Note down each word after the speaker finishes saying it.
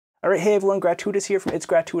Alright, hey everyone, GratuiTous here from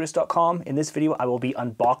GratuiTous.com. In this video, I will be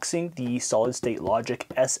unboxing the Solid State Logic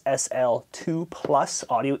SSL2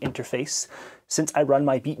 audio interface. Since I run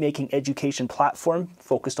my beatmaking education platform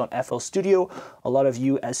focused on FL Studio, a lot of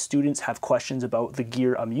you as students have questions about the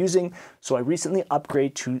gear I'm using, so I recently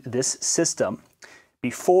upgraded to this system.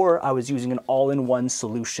 Before, I was using an all-in-one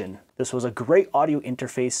solution. This was a great audio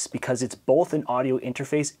interface because it's both an audio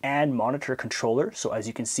interface and monitor controller. So as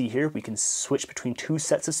you can see here, we can switch between two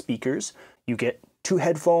sets of speakers. You get two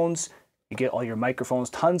headphones, you get all your microphones,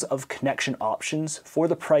 tons of connection options. For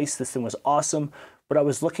the price, this thing was awesome, but I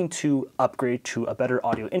was looking to upgrade to a better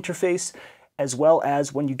audio interface, as well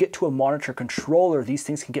as when you get to a monitor controller, these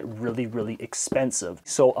things can get really, really expensive.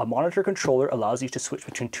 So a monitor controller allows you to switch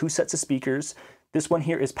between two sets of speakers. This one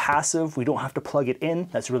here is passive. We don't have to plug it in.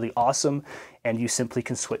 That's really awesome. And you simply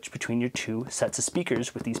can switch between your two sets of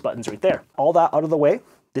speakers with these buttons right there. All that out of the way,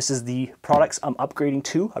 this is the products I'm upgrading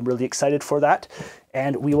to. I'm really excited for that.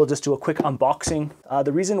 And we will just do a quick unboxing.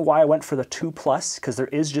 The reason why I went for the 2 Plus, because there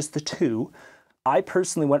is just the 2. I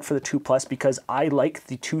personally went for the 2 Plus because I like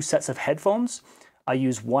the two sets of headphones. I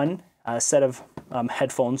use one set of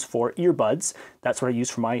headphones for earbuds. That's what I use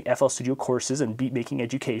for my FL Studio courses and beatmaking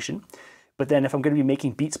education. But then if I'm going to be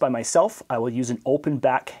making beats by myself, I will use an open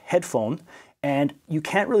back headphone. And you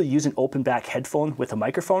can't really use an open back headphone with a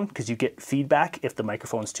microphone because you get feedback if the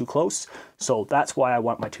microphone's too close. So that's why I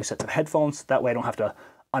want my two sets of headphones. That way I don't have to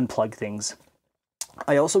unplug things.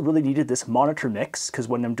 I also really needed this monitor mix because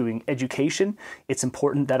when I'm doing education, it's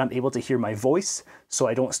important that I'm able to hear my voice so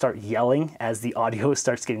I don't start yelling as the audio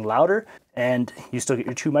starts getting louder. And you still get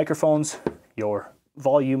your two microphones, your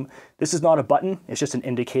volume. This is not a button, it's just an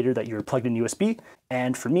indicator that you're plugged in USB.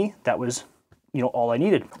 And for me, that was all I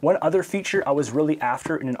needed. One other feature I was really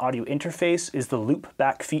after in an audio interface is the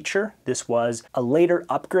loopback feature. This was a later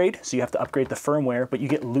upgrade, so you have to upgrade the firmware, but you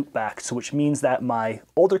get loopback, so which means that my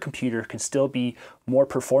older computer can still be more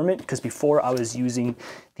performant, because before I was using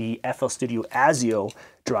the FL Studio ASIO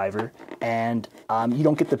driver, and you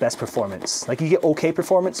don't get the best performance. Like, you get okay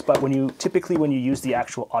performance, but typically when you use the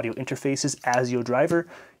actual audio interface's ASIO driver,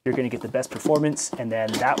 you're going to get the best performance, and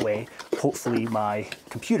then that way, hopefully my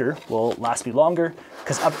computer will last me longer,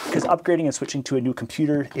 because upgrading and switching to a new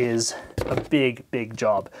computer is a big, big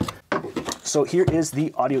job. So here is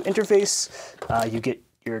the audio interface. You get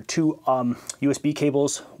your two USB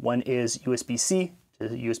cables. One is USB-C to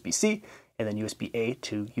USB-C, and then USB-A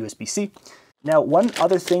to USB-C. Now, one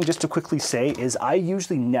other thing just to quickly say is I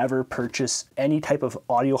usually never purchase any type of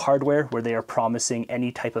audio hardware where they are promising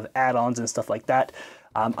any type of add-ons and stuff like that.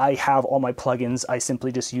 I have all my plugins. I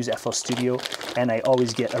simply just use FL Studio, and I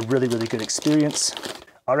always get a really, really good experience.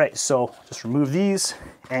 All right, so just remove these,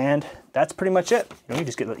 and that's pretty much it. You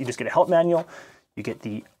just get a help manual. You get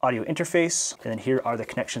the audio interface, and then here are the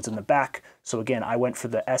connections in the back. So again, I went for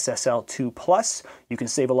the SSL2 Plus. You can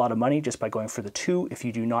save a lot of money just by going for the 2 if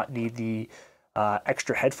you do not need the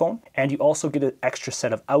extra headphone. And you also get an extra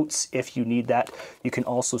set of outs if you need that. You can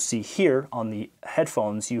also see here on the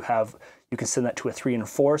headphones, you can send that to a 3 and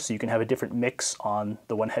 4, so you can have a different mix on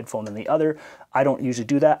the one headphone than the other. I don't usually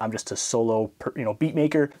do that. I'm just a solo beat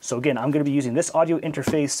maker. So again, I'm going to be using this audio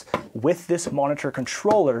interface with this monitor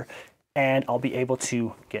controller, and I'll be able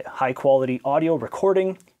to get high quality audio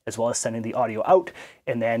recording as well as sending the audio out.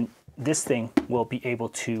 And then this thing will be able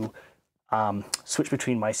to switch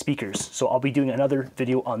between my speakers. So I'll be doing another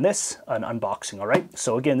video on this, an unboxing, all right?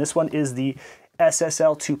 So again, this one is the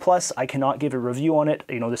SSL2 Plus. I cannot give a review on it.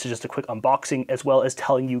 This is just a quick unboxing, as well as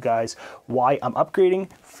telling you guys why I'm upgrading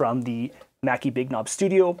from the Mackie Big Knob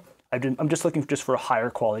STUDIO. I'm just looking for a higher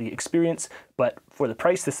quality experience, but for the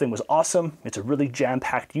price, this thing was awesome. It's a really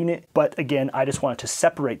jam-packed unit, but again, I just wanted to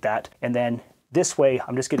separate that, and then this way,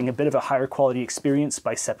 I'm just getting a bit of a higher quality experience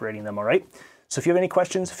by separating them, all right? So if you have any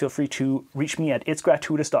questions, feel free to reach me at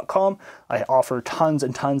GratuiTous.com. I offer tons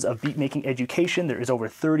and tons of beatmaking education. There is over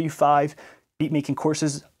 35 beatmaking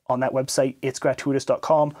courses on that website,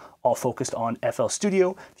 GratuiTous.com, all focused on FL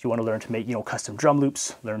Studio. If you want to learn to make, custom drum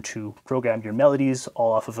loops, learn to program your melodies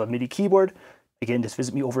all off of a MIDI keyboard, again, just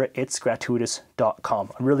visit me over at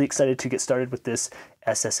GratuiTous.com. I'm really excited to get started with this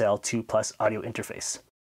SSL2 Plus audio interface.